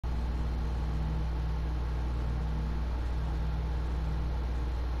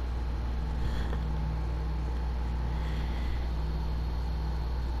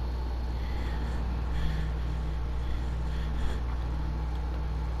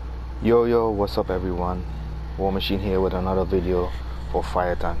Yo, what's up everyone? War Machine here with another video for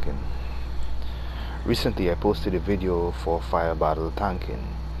fire tanking. Recently I posted a video for fire battle tanking.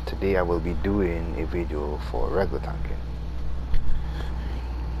 Today I will be doing a video for regular tanking.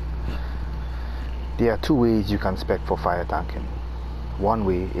 There are two ways you can spec for fire tanking. One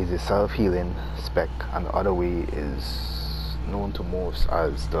way is a self-healing spec, and the other way is known to most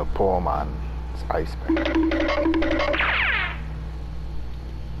as the poor man's eye spec.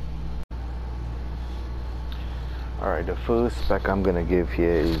 Alright, the first spec I'm gonna give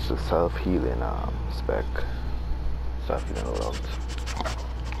here is the self-healing spec. Self-healing loadout.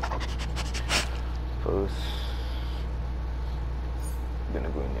 First, I'm gonna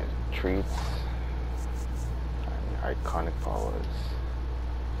go in here, traits and iconic powers.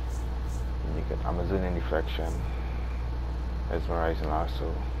 And you get Amazonian deflection, mesmerizing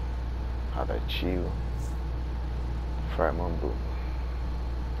lasso, highlight shield, pheromone boom.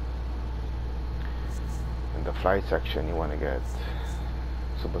 In the flight section, you want to get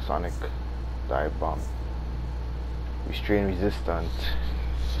supersonic dive bomb, restrain resistant,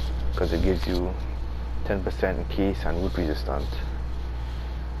 because it gives you 10% in case and wood resistant,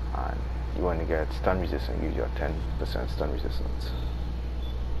 and you want to get stun resistant, gives you a 10% stun resistance.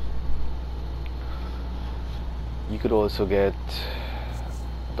 You could also get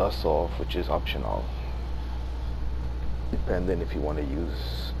dust off, which is optional, depending if you want to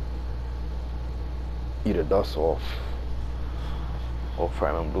use either dust off or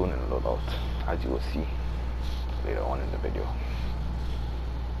pheromone bloom in the loadout, as you will see later on in the video.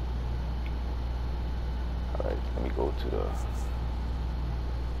 Alright, let me go to the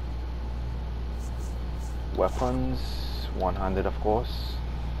weapons. One-handed, of course,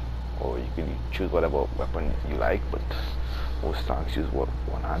 or you can choose whatever weapon you like, but most tanks use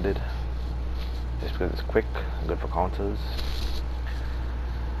one-handed just because it's quick, good for counters.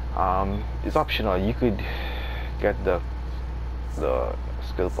 It's optional. You could get the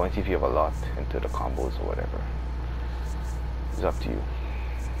skill points if you have a lot into the combos or whatever. It's up to you.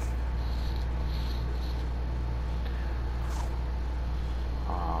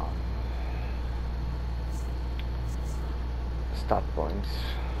 Start points.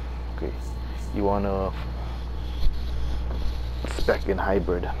 Okay, you wanna spec in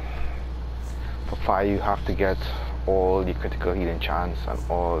hybrid. For fire, you have to get all the critical healing chance and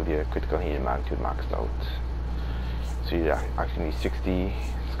all the critical healing magnitude maxed out. So you actually need 60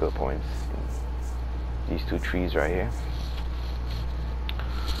 skill points in these two trees right here.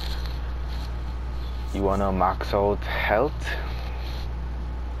 You wanna max out health,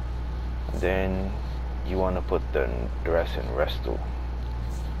 then you wanna put the rest in resto.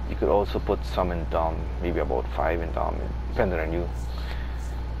 You could also put some in dom, maybe about 5 in dom, depending on you,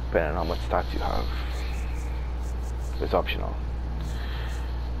 depending on how much stats you have. It's optional.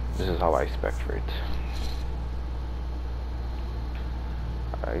 This is how I spec for it.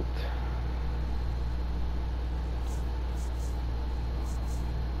 Alright.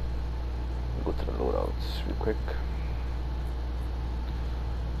 Go to the loadouts real quick.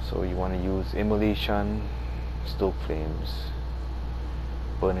 So you want to use immolation, stoke flames,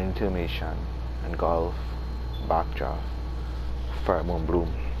 burning intimidation, engulf, backdraft, pheromone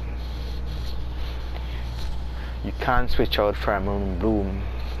bloom. You can switch out pheromone bloom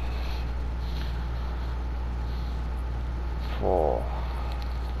for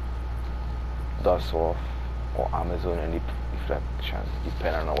dust off or Amazonian deflection,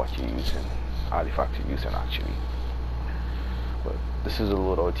 depending on what you're using, artifact you're using actually. But this is a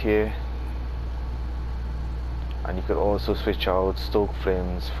loadout here, and you could also switch out stoke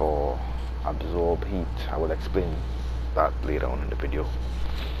flames for absorb heat. I will explain that later on in the video.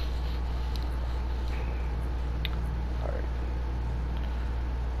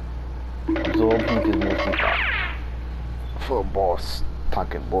 Absorb heat is mostly for boss,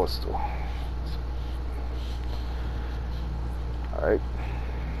 tank and boss too. Alright.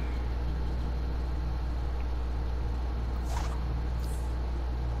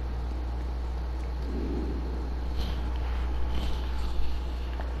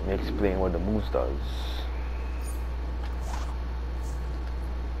 Let me explain what the moose does.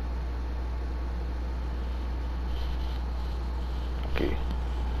 Okay.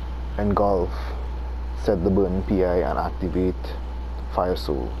 Engulf, set the burning PI and activate Fire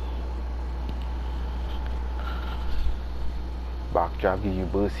Soul. Backdraft gives you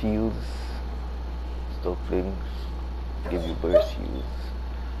burst heals. Stoke flames give you burst heals.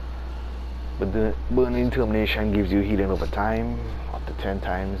 But the burning determination gives you healing over time, up to 10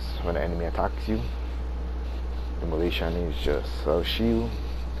 times when the enemy attacks you. Immolation is just self-shield.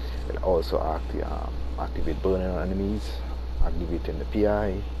 It also activate burning on enemies, activating the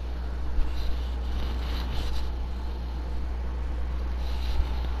PI,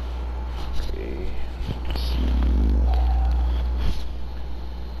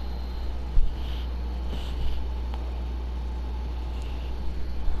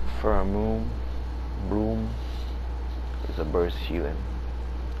 pheromone bloom is a burst healing.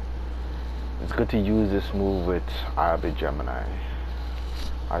 It's good to use this move with Eye of Gemini,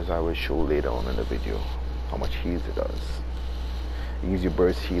 as I will show later on in the video how much heals it does. It gives you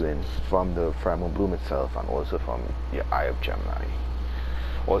burst healing from the pheromone bloom itself and also from your Eye of Gemini.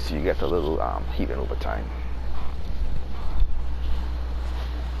 Also you get a little healing over time.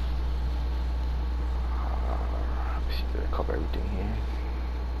 Let's see, did I cover everything here?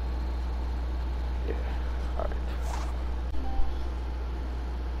 Yeah, alright.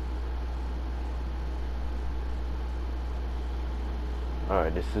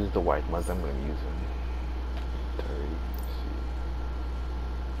 Alright, this is the white mods I'm going to be using.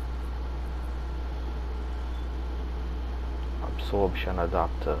 Absorption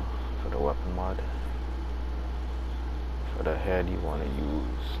adapter for the weapon mod. For the head you want to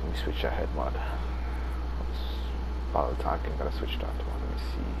use, let me switch your head mod. Fire Tank, I'm going to switch that one. Let me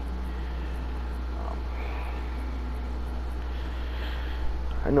see.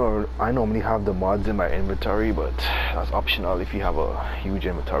 I normally have the mods in my inventory, but that's optional if you have a huge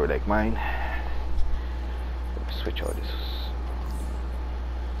inventory like mine. Let me switch out this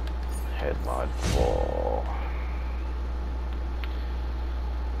head mod for,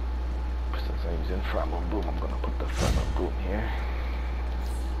 since I'm using pheromone bloom, I'm gonna put the pheromone bloom here.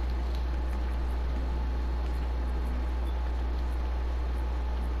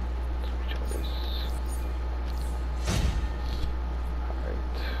 Switch out this.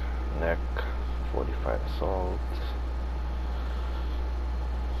 Neck, 45 assault.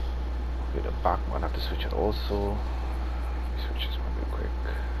 Okay, the back one I have to switch it also. Switch this one real quick.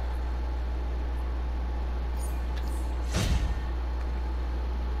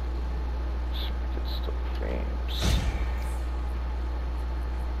 Switch it to flames.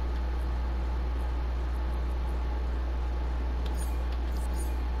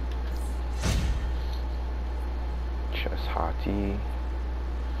 Chest hearty.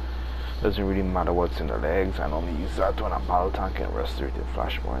 Doesn't really matter what's in the legs. I normally use that when I'm battle tanking restorative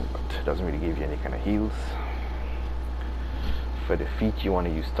flashpoint, but it doesn't really give you any kind of heals. For the feet you want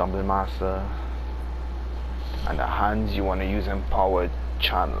to use Stumbling Master, and the hands you want to use Empowered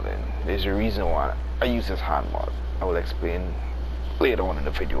Channeling. There's a reason why I use this hand mod. I will explain later on in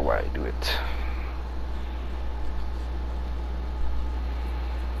the video why I do it.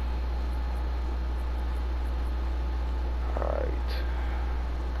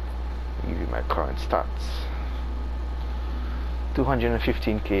 Give you my current stats.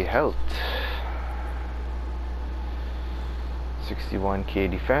 215k health,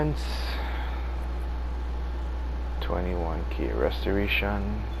 61k defense, 21k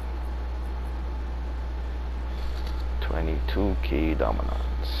restoration, 22k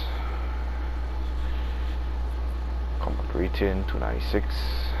dominance, combat rating 296.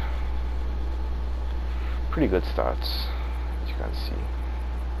 Pretty good stats, as you can see.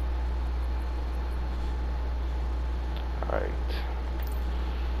 Alright,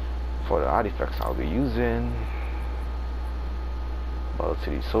 for the artifacts I'll be using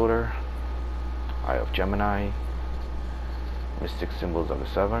Velocity Solar, Eye of Gemini, Mystic Symbols of the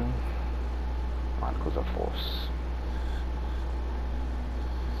Seven, Manacles of Force.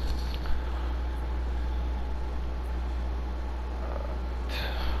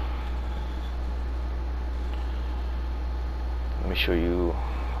 Let me show you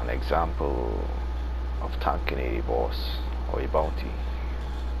an example of tanking a boss or a bounty.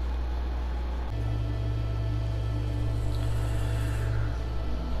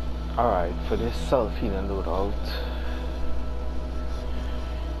 Alright, for this self-healing loadout,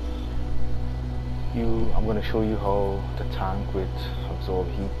 I'm going to show you how the tank with absorb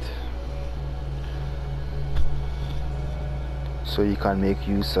heat, so you can make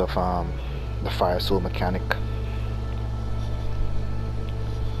use of the fire soul mechanic.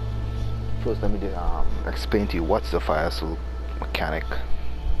 First, let me explain to you what's the fire soul mechanic.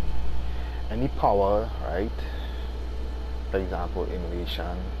 Any power, right? For example,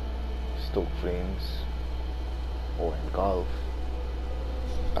 immolation, stoke flames, or engulf,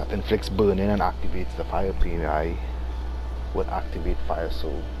 that inflicts burning and activates the fire PMI, would activate fire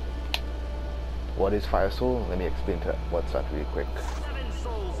soul. What is fire soul? Let me explain what's that really quick. 7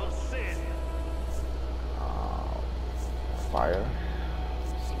 souls of sin. Fire.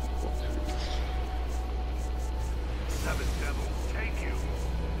 7 devils take you.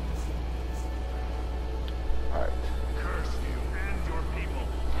 Alright. Curse you and your people.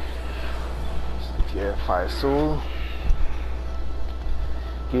 Yeah, fire soul.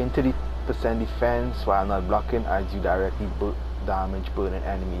 Gain 30% defense while not blocking as you directly damage burning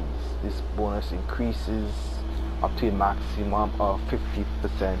enemies. This bonus increases up to a maximum of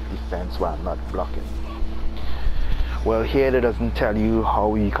 50% defense while not blocking. Well, here it doesn't tell you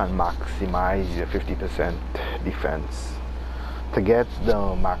how you can maximize your 50% defense. To get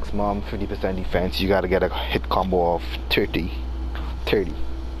the maximum 50% defense, you gotta get a hit combo of 30 to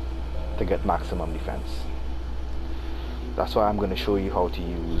get maximum defense. That's why I'm gonna show you how to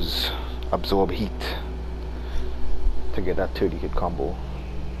use absorb heat to get that 30 hit combo.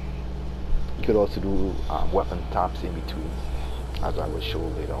 You could also do weapon taps in between, as I will show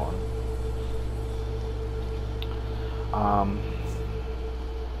later on.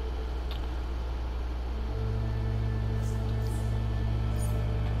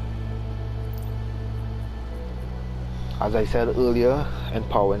 As I said earlier,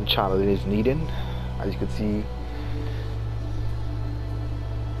 empowering channeling is needed. As you can see,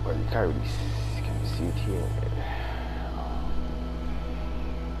 well, you can't really see, can you see it here?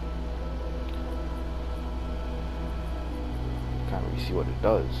 Can't really see what it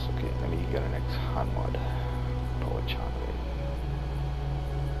does. Okay, let me get an next hand mod. Power channeling.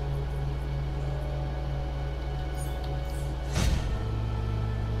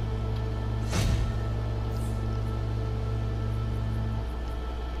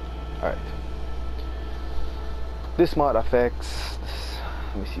 Alright. This mod affects,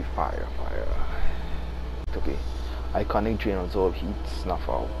 let me see, fire. Okay. Iconic drain, absorb heat, snuff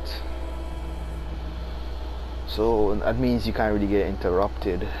out. So that means you can't really get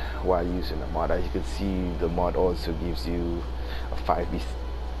interrupted while using the mod. As you can see, the mod also gives you a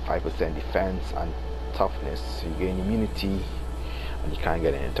 5% defense and toughness. So you gain immunity and you can't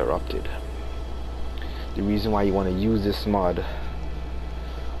get interrupted. The reason why you want to use this mod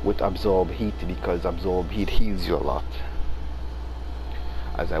with absorb heat, because absorb heat heals you a lot,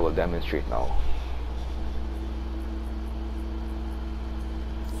 as I will demonstrate now.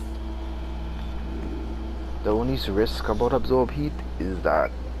 The only risk about absorb heat is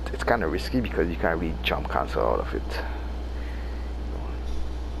that it's kind of risky because you can't really jump cancel out of it.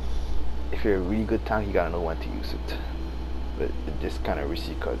 If you're a really good tank, you gotta know when to use it, but it's just kind of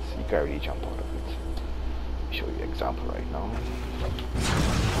risky because you can't really jump out of it. I'll show you an example right now.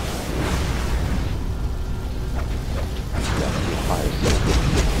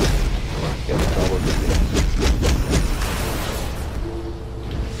 Get the double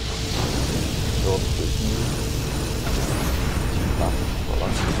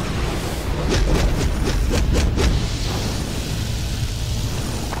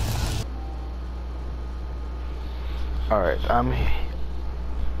Alright,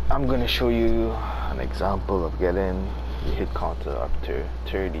 I'm gonna show you an example of getting the hit counter up to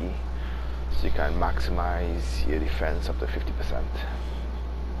 30, so you can maximize your defense up to 50%.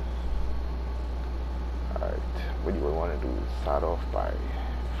 Alright, what you will want to do is start off by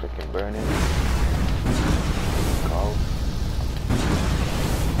flicking burning. Call.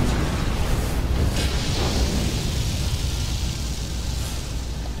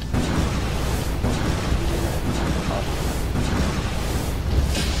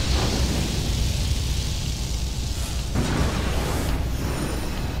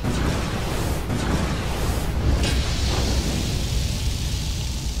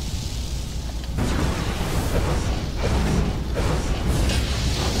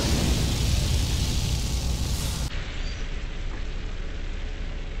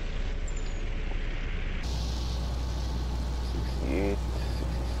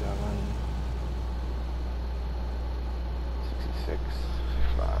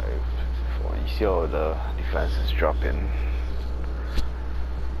 Yo, the defense is dropping.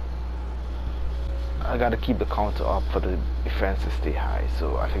 I gotta keep the counter up for the defense to stay high,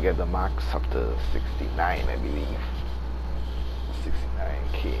 so I can get the max up to 69, I believe.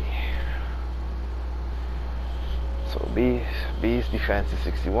 69k. So base defense is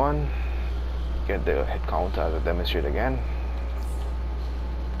 61. Get the hit counter as I demonstrate again.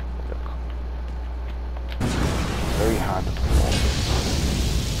 Very hard to perform.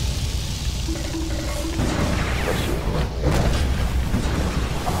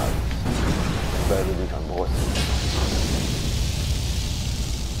 Better than on board.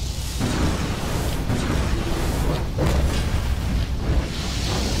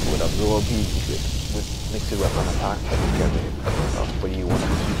 With absorb heat, you could with mix it weapon attack and get it, but you want to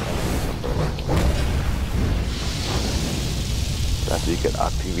keep enemies up. That's so you can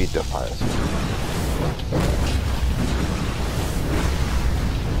activate the fire spell.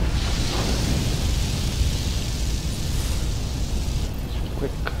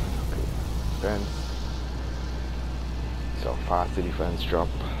 Quick, okay. Defense. So fast the defense drop.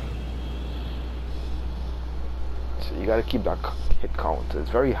 So you gotta keep that hit count. It's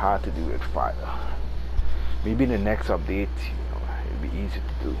very hard to do with fire. Maybe the next update, it'll be easy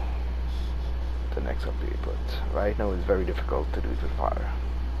to do the next update, but right now it's very difficult to do it with fire.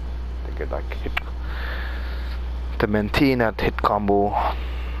 To get like hit, to maintain that hit combo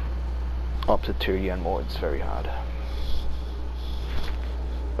up to 30 and more, it's very hard.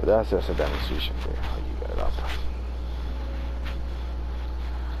 But that's just a demonstration for how you get it up.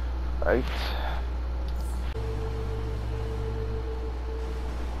 Right?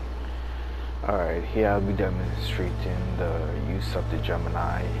 Alright, here I'll be demonstrating the use of the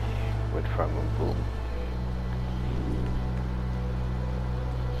Gemini with pheromone boom.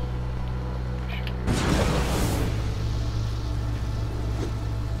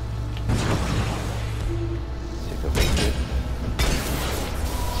 Take a basic.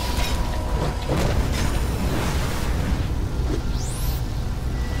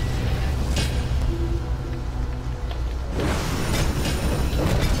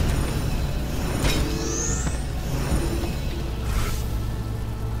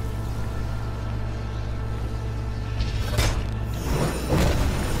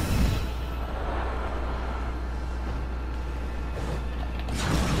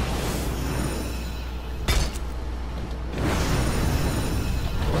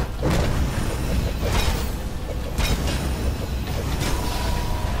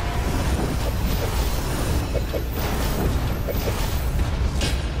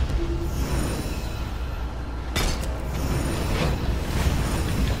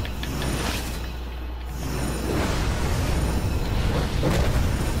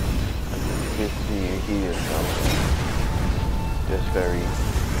 Just very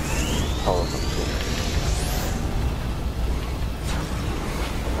powerful tool.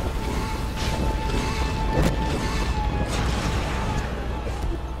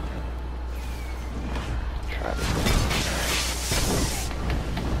 Try this.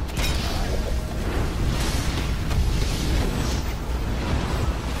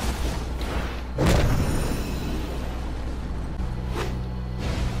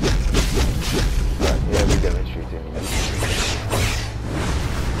 Here we demonstrating.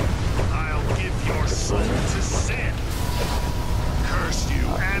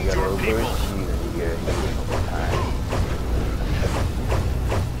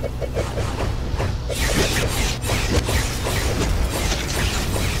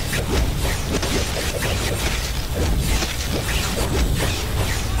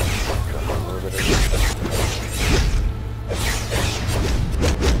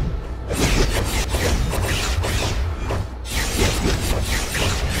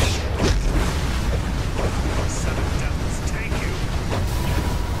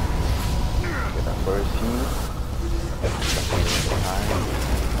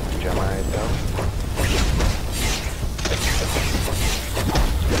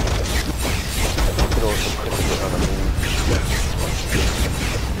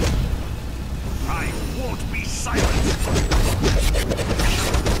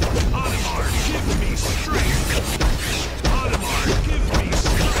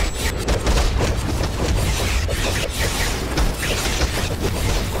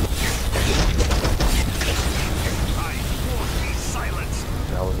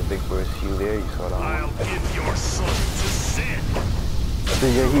 So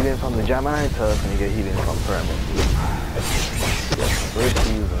you get healing from the Gemini turf and you get healing from pheromone. Yes, first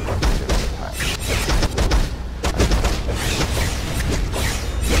use and different times.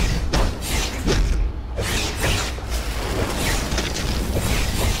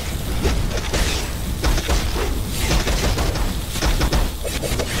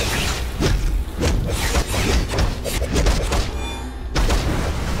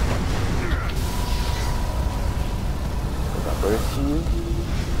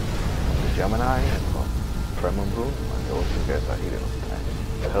 Gemini and pheromone boom, and you also get a healing of time.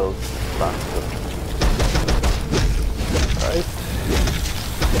 Health faster. Right.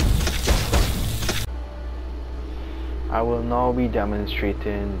 I will now be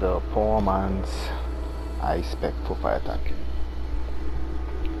demonstrating the poor man's Eye Spec for Fire Tank.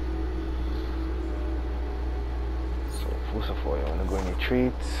 So first of all, you want to go in your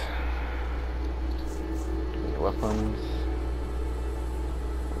traits, your weapons.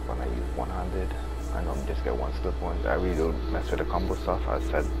 I use 100. I normally just get one slip one. I really don't mess with the combo stuff, as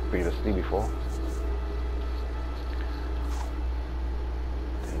I said previously before.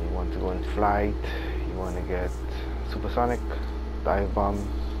 Then you want to go in flight. You want to get supersonic, dive bomb,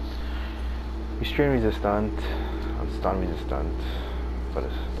 restrain resistant, and stun resistant for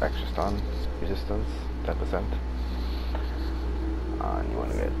the extra stun resistance, 10%. And you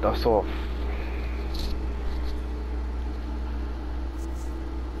want to get dust off.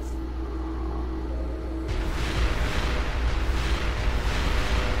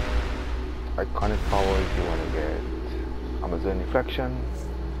 iconic powers, you want to get Amazon Reflection,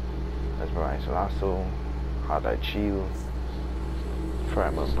 Mesmerize Lasso, Hard-Light Shield,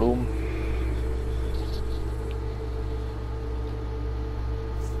 Pheromone Bloom,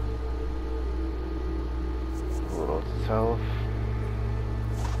 Roll itself,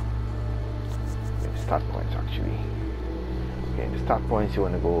 maybe start points actually. Okay, in the start points you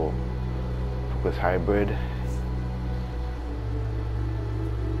want to go Focus Hybrid,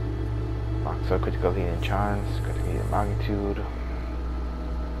 Max out Critical Healing Chance, Critical Healing Magnitude.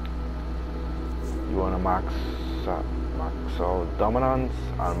 You want to max out Dominance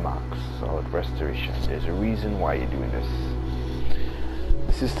and max out Restoration. There's a reason why you're doing this.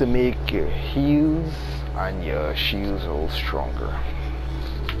 This is to make your heals and your shields all stronger.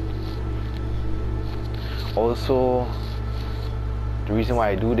 Also, the reason why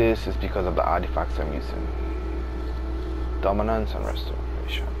I do this is because of the artifacts I'm using. Dominance and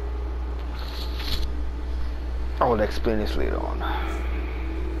Restoration. I will explain this later on.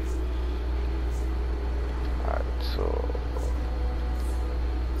 Alright, so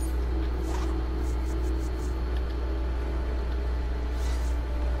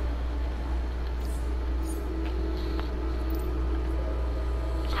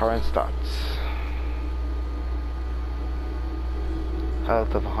current stats.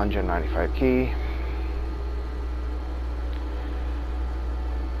 Health of 195k.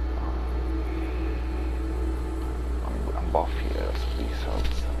 I'm buff here, so please help.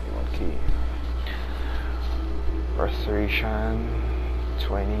 71k. Restoration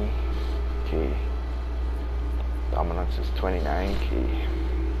 20k. Dominance is 29k. You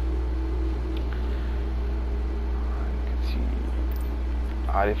can see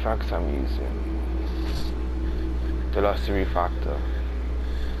artifacts I'm using. Dilustel Refractor.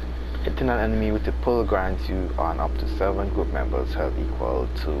 Hitting an enemy with a pull grants you on up to 7 group members health equal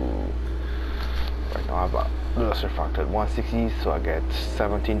to, right now I have a Dilustel Refractor at 160, so I get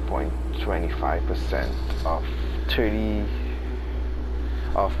 17.25% of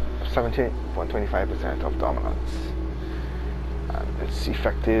 17.25% of dominance, and it's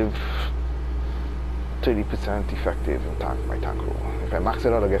effective 30% effective in my tank roll. If I max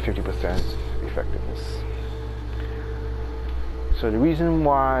it out, I get 50% effectiveness. So the reason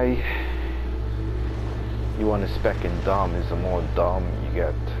why you want to spec in Dom is the more Dom you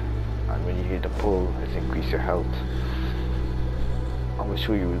get, and when you hit the pull, it's increase your health. I'm going to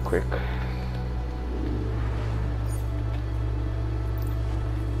show you real quick.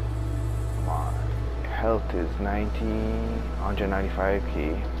 My health is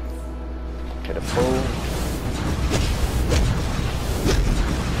 195k. Hit a pull.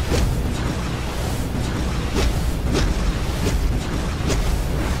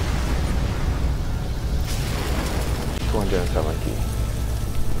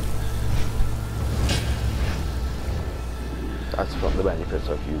 That's from the benefits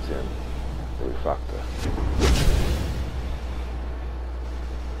of using the refractor.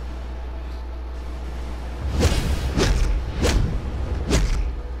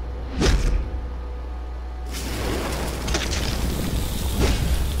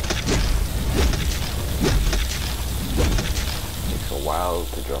 Takes a while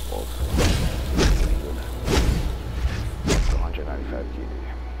to drop also. Really good. 195k.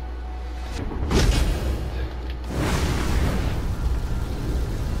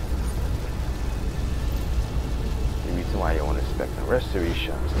 Why you want to spec the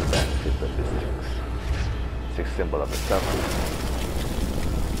restoration is the benefit of the 6 symbol of the 7.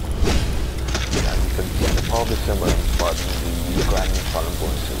 And you can see the power of the symbol embodies the grand fallen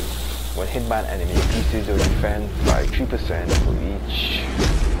bonuses. When hit by an enemy, increases your defense by 3% for each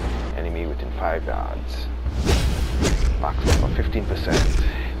enemy within 5 yards. Maximum of 15%.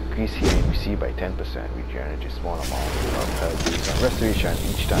 Increase healing received by 10%. Regenerate a small amount of health based on restoration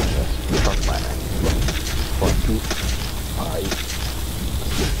each time that's struck by an enemy. For 2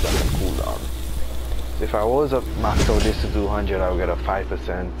 cooldown. So if I was up maxed out this to 200, I would get a 5%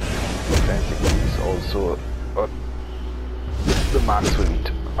 defense increase. Also, the max would be 20%.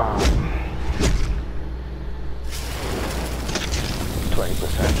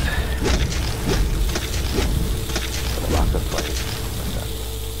 So the max is 20%.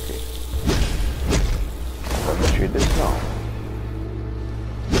 Okay. I'm gonna trade this now.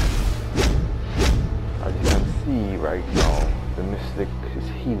 As you can see right now, the Mystic is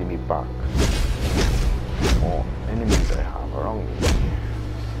healing me back more enemies I have around me.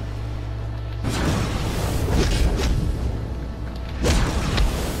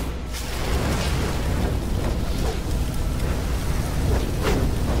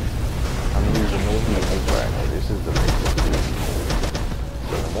 I'm using no healing right now. This is the Mystic.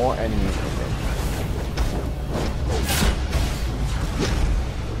 So the more enemies come in.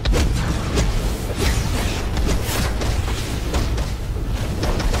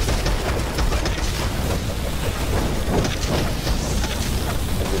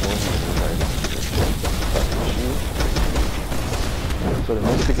 So the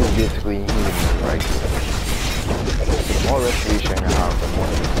mystic is basically healing you, right? The more restoration you have, the more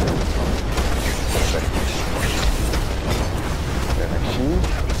then a shield,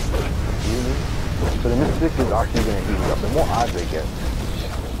 healing. So the mystic is actually going to heal you up. The more odds I get,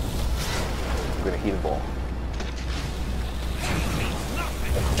 I'm going to heal more.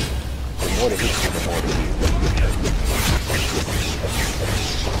 The more they hit you, the more they heal.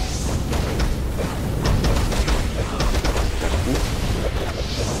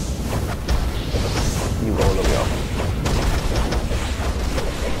 You go all the way up.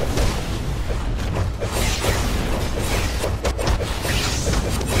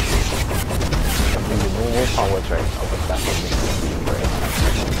 I'm using no more power right now, but that's what makes it feel right now.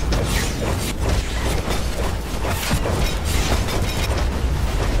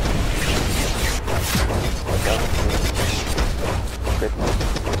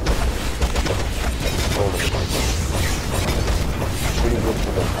 Pretty good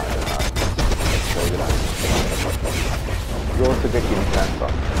for the kind of art. Show you that. You also get your defense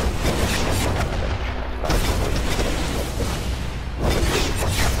up.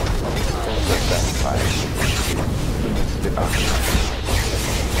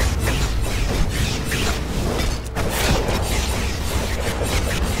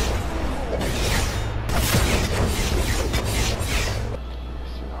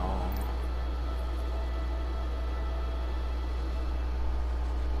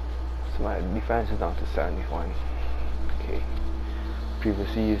 So my defense is down to 71. Okay.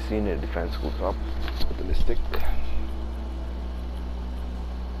 Previously you've seen the defense goes up with the mystic.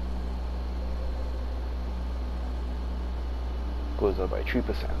 Goes up by 3%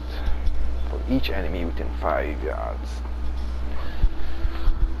 for each enemy within 5 yards.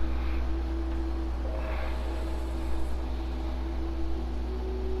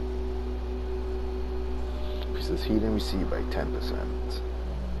 Pieces healing received by 10%.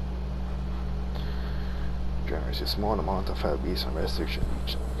 Generates a small amount of health based on restriction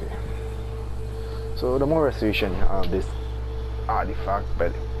each. Okay. So the more restoration you have, this artifact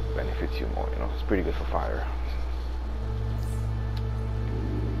benefits you more. You know, it's pretty good for fire.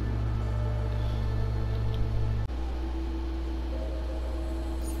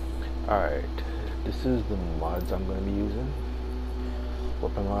 Alright, this is the mods I'm going to be using.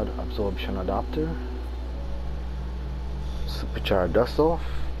 Weapon mod, absorption adapter, supercharged dust off,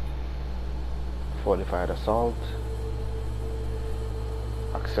 fortified assault,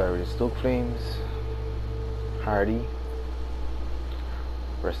 accelerated stoke flames, hardy,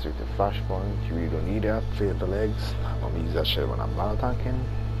 restricted flashpoint. You really don't need that. Clear the legs. I'm going to use that shit when I'm battle tanking.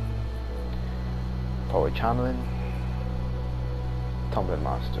 Power channeling, tumbling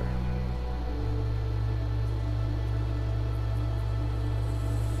master.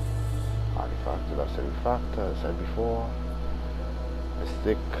 Refractor, that's a refractor, as I said before.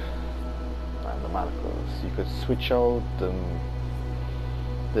 Mystic and the manacles. You could switch out the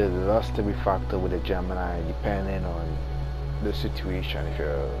Dilustel refractor with a Gemini depending on the situation. If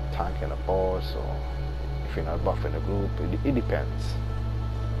you're tanking a boss or if you're not buffing a group, it depends.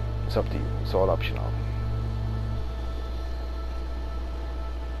 It's up to you. It's all optional.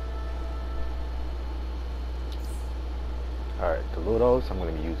 Alright, the loadouts I'm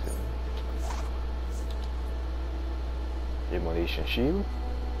going to be using Munition shield,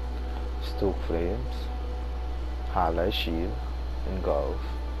 stoke flames, highlight shield, engulf,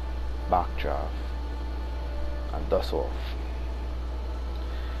 backdraft, and dust off.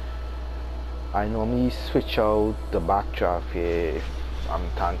 I normally switch out the backdraft here if I'm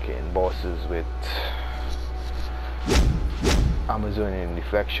tanking bosses with Amazonian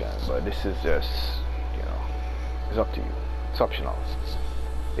deflection, but this is just, you know, it's up to you. It's optional.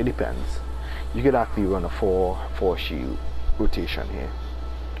 It depends. You could actually run a 4 shield rotation here.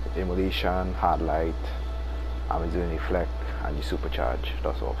 Immolation, hard light, Amazonian deflect, and you supercharge.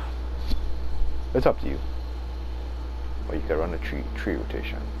 That's off. It's up to you. Or you can run a 3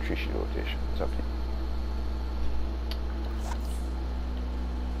 rotation, 3 shield rotation. It's up to you.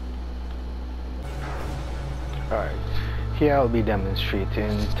 Alright. Here I'll be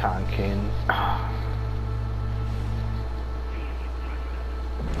demonstrating tanking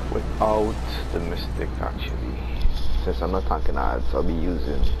without the mystic actually. Since I'm not tanking ads, I'll be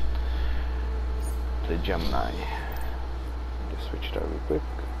using the Gemini. Just switch that real quick.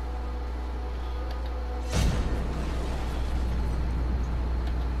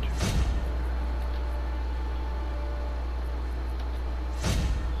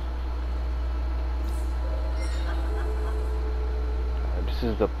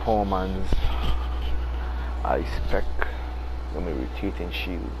 is the Pullman's Eye Spec. Let me rotating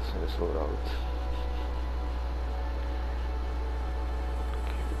shields. Let's load out.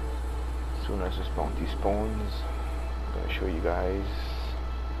 As soon as this bounty spawns, I'm gonna show you guys.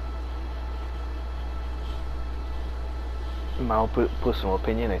 In my personal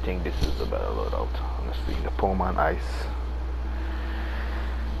opinion, I think this is the better loadout. Honestly, the Pullman Ice.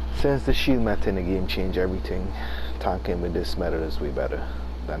 Since the shield meta in the game changed everything, tanking with this meta is way better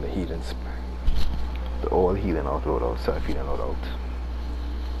than the healing the all healing out loadout, self-healing loadout.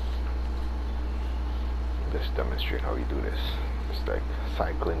 Just demonstrate how you do this. Just like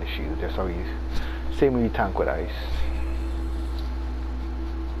cycling the shield. That's how you, same way you tank with ice.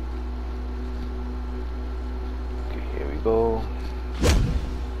 Okay, here we go.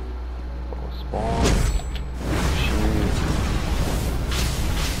 Spawn. Shield.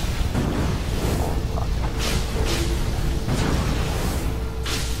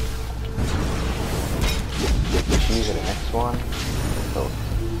 Get the shield to the next one. So.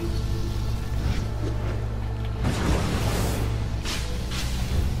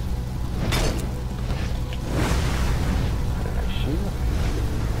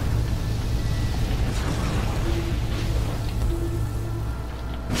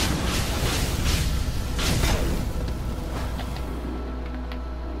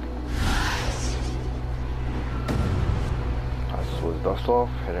 Dust off,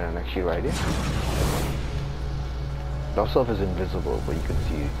 and then the next sheet right here. Dust off is invisible, but you can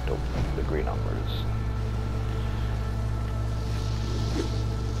see the gray numbers.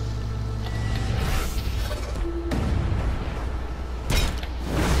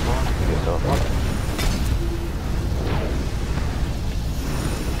 Pick yourself up.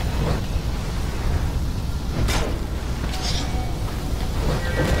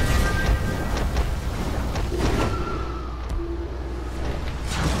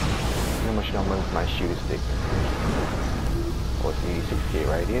 Numbers my shoe stick. What's 86k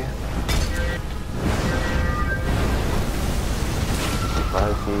right here?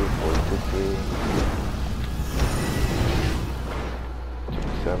 55k, 46k,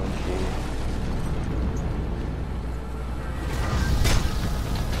 27k.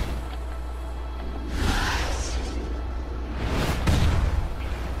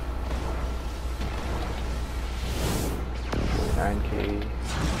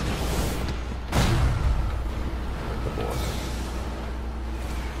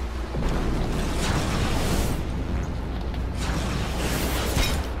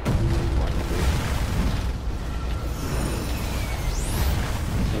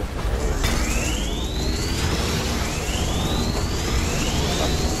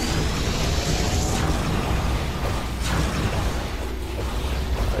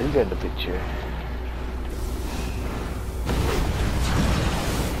 You get the picture.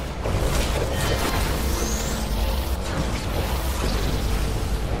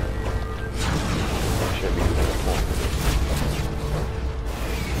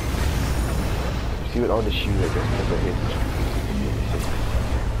 See with all the shoes I just never hit.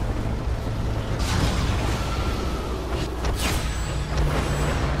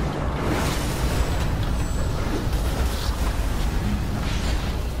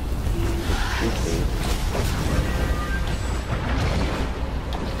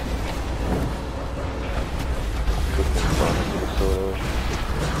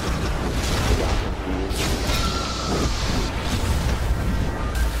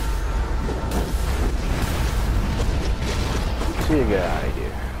 So you get an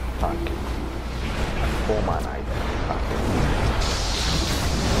idea. Tanking. 4 man item. Tanking.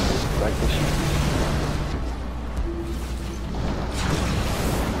 Like the sheep.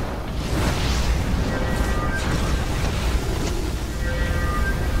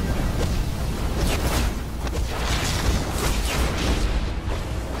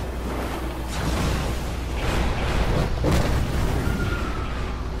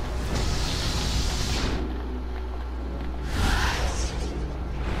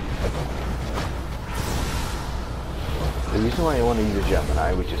 The reason why I want to use a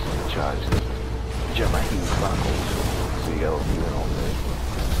Gemini, which is to charge the Gemini heat back also, so you get a healing all day.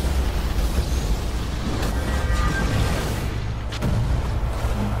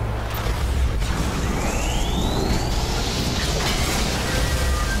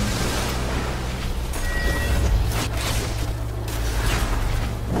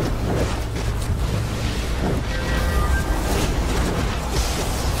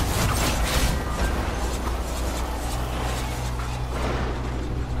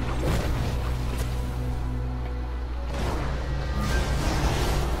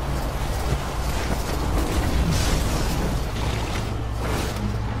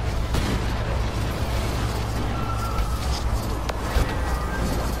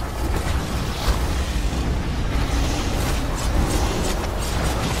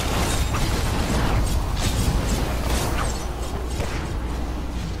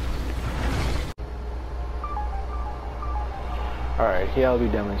 here I'll be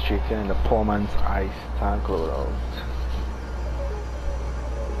demonstrating the poor man's ice tank loadout.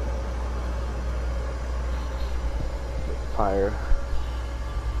 Fire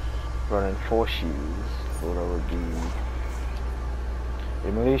running 4 shields. Loadout would be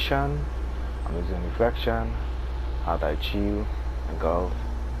emulation, I'm using reflection, anti-chill, and gulf,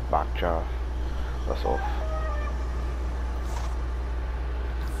 backdraft, that's off.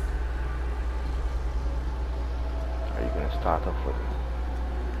 Are you gonna start off with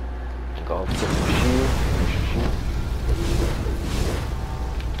gulf shield, shield.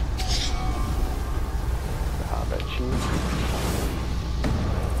 Anti-chill.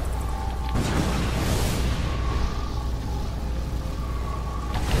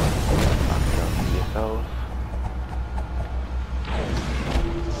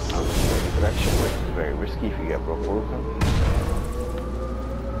 Direction, which is very risky if you get broken.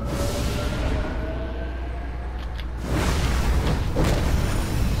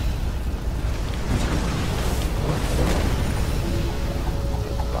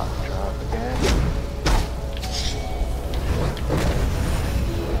 Backdraft again.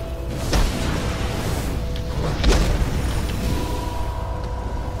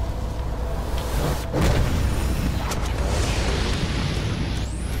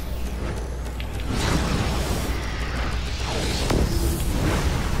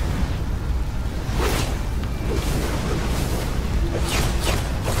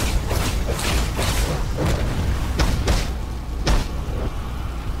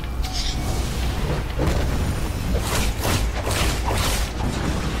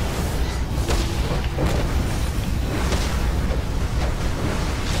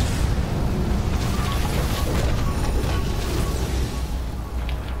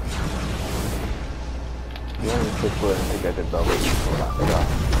 To get the double from that shot.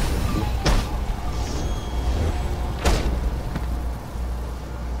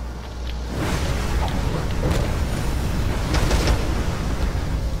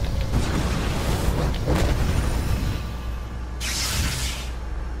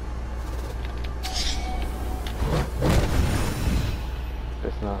 If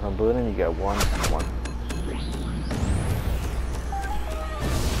it's not a burning, you get one.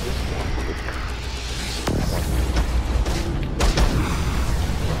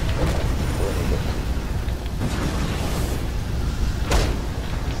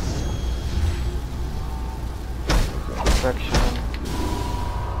 Refraction,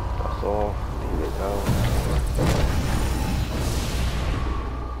 that's all, leave it out.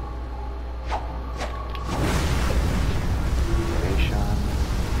 Munition.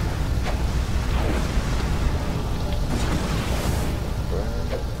 Burn.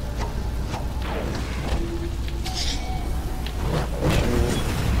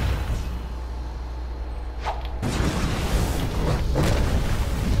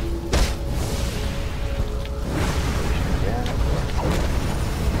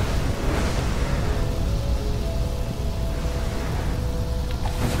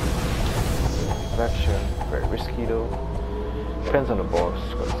 Shield. Very risky though. Depends on the boss,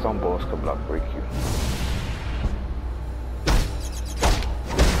 because some boss can block break you.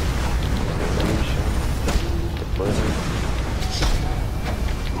 The burning.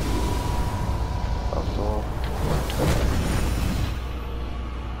 That's all.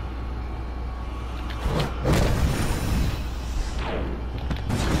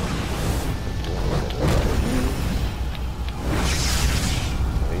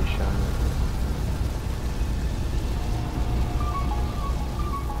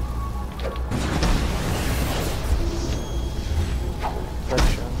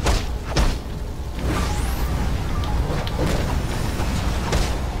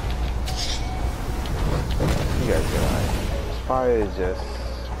 Fire is just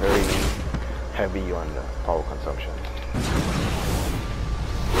very heavy on the power consumption.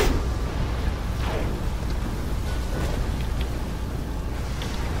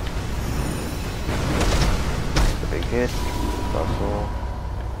 The big hit, also.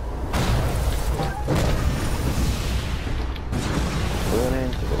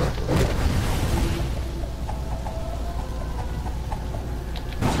 Burning to the left of it.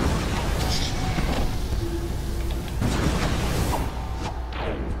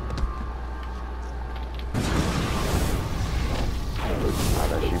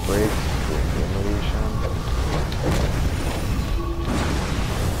 Break, emulation.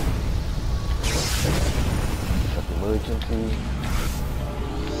 Set emergency.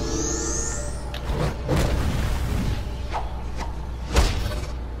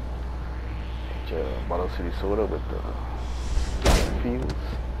 Bottle City Soda with the fields.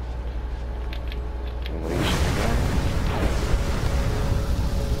 Emulation again.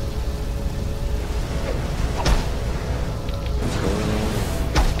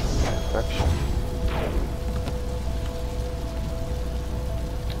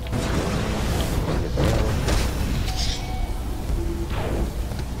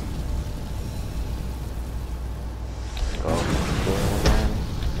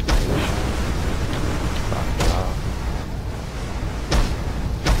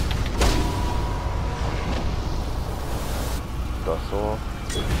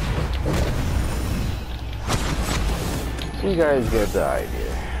 So you guys get the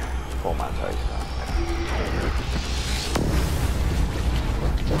idea. For my size tank.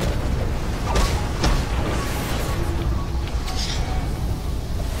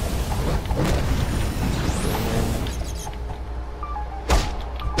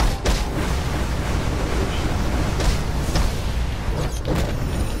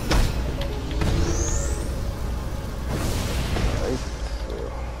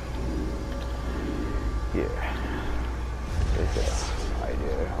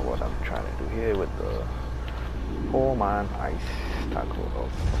 With the pheromone ice tackle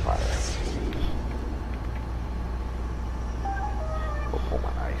of fire, or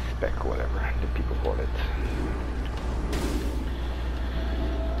pheromone ice spec, whatever the people call it.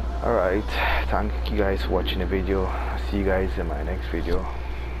 Alright, thank you guys for watching the video. See you guys in my next video.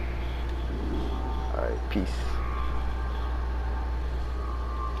 Alright, peace.